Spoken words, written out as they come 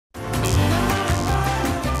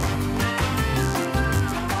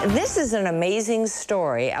This is an amazing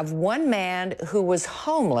story of one man who was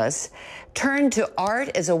homeless, turned to art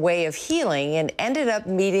as a way of healing, and ended up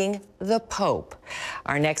meeting the Pope.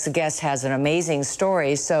 Our next guest has an amazing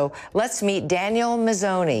story, so let's meet Daniel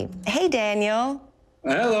Mazzone. Hey, Daniel.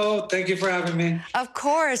 Hello, thank you for having me. Of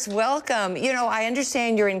course, welcome. You know, I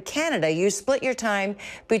understand you're in Canada. You split your time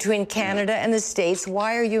between Canada and the States.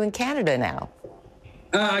 Why are you in Canada now?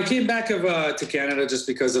 I came back to Canada just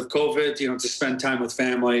because of COVID, to spend time with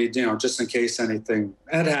family, just in case anything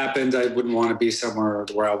had happened. I wouldn't want to be somewhere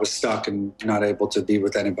where I was stuck and not able to be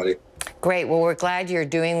with anybody. Great. Well, we're glad you're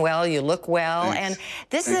doing well. You look well. Thanks. And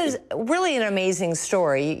this is really an amazing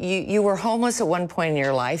story. You were homeless at one point in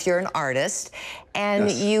your life. You're an artist, and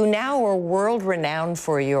Yes. you now are world renowned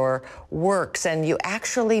for your works, and you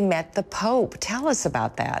actually met the Pope. Tell us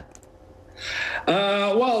about that.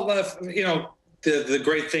 The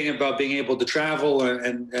great thing about being able to travel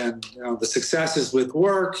and the successes with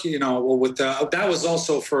work, that was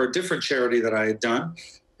also for a different charity that I had done.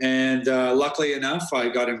 And luckily enough, I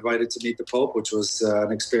got invited to meet the Pope, which was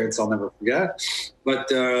an experience I'll never forget. But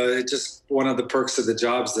it's just one of the perks of the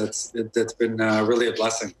jobs that's been really a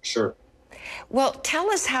blessing, for sure. Well, tell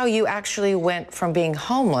us how you actually went from being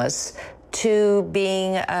homeless to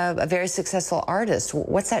being a very successful artist.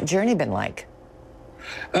 What's that journey been like?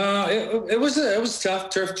 It was a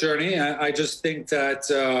tough journey. I just think that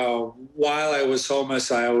while I was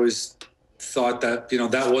homeless, I always thought that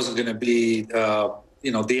that wasn't going to be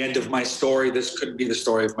the end of my story. This couldn't be the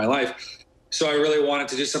story of my life. So I really wanted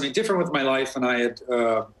to do something different with my life, and I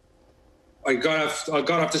got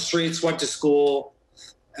off the streets, went to school,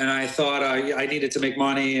 and I thought I needed to make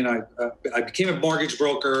money, and I became a mortgage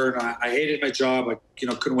broker, and I hated my job. I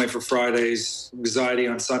couldn't wait for Fridays, anxiety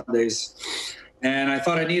on Sundays. And I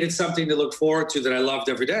thought I needed something to look forward to that I loved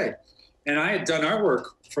every day. And I had done artwork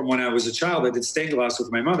from when I was a child. I did stained glass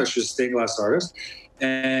with my mother. She was a stained glass artist.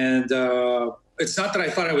 And it's not that I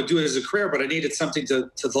thought I would do it as a career, but I needed something to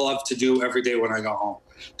love to do every day when I got home.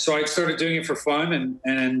 So I started doing it for fun.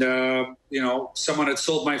 And someone had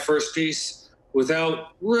sold my first piece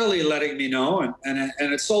without really letting me know. And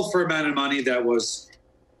it sold for an amount of money that was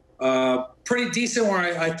pretty decent, where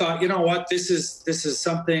I thought, you know what, this is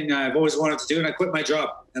something I've always wanted to do, and I quit my job,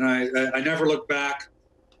 and I never looked back,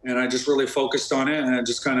 and I just really focused on it, and it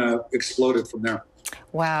just kind of exploded from there.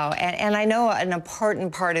 Wow, and I know an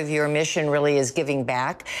important part of your mission really is giving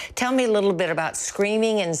back. Tell me a little bit about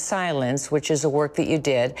Screaming in Silence, which is a work that you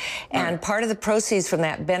did, and part of the proceeds from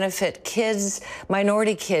that benefit kids,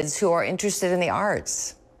 minority kids who are interested in the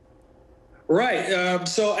arts. Right.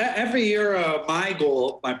 So every year,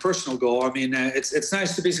 my personal goal, it's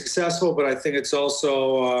nice to be successful, but I think it's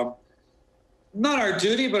also not our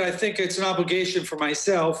duty, but I think it's an obligation for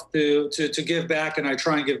myself to give back, and I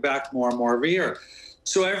try and give back more and more every year.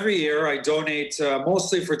 So every year I donate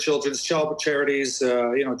mostly for children's charities,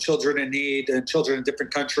 children in need and children in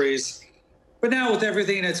different countries. But now with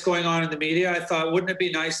everything that's going on in the media, I thought, wouldn't it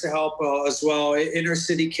be nice to help as well inner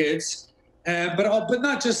city kids? But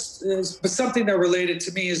not just, but something that related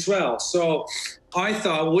to me as well. So I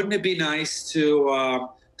thought, wouldn't it be nice to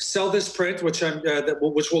sell this print, which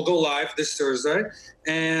will go live this Thursday,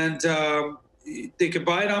 and they could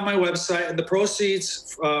buy it on my website, and the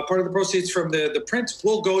proceeds, part of the proceeds from the print,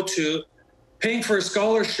 will go to paying for a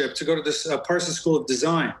scholarship to go to this Parsons School of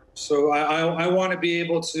Design. So I want to be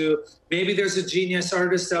able to. Maybe there's a genius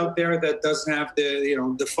artist out there that doesn't have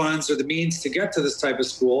the funds or the means to get to this type of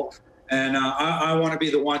school. And I want to be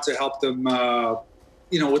the one to help them,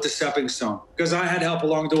 with the stepping stone, because I had help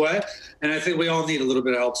along the way, and I think we all need a little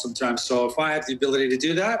bit of help sometimes. So if I have the ability to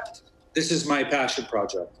do that, this is my passion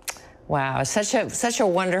project. Wow, such a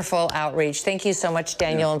wonderful outreach. Thank you so much,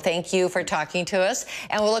 Daniel, and thank you for talking to us.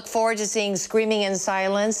 And we'll look forward to seeing Screaming in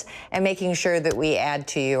Silence and making sure that we add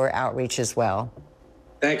to your outreach as well.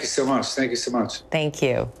 Thank you so much. Thank you so much. Thank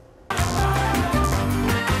you.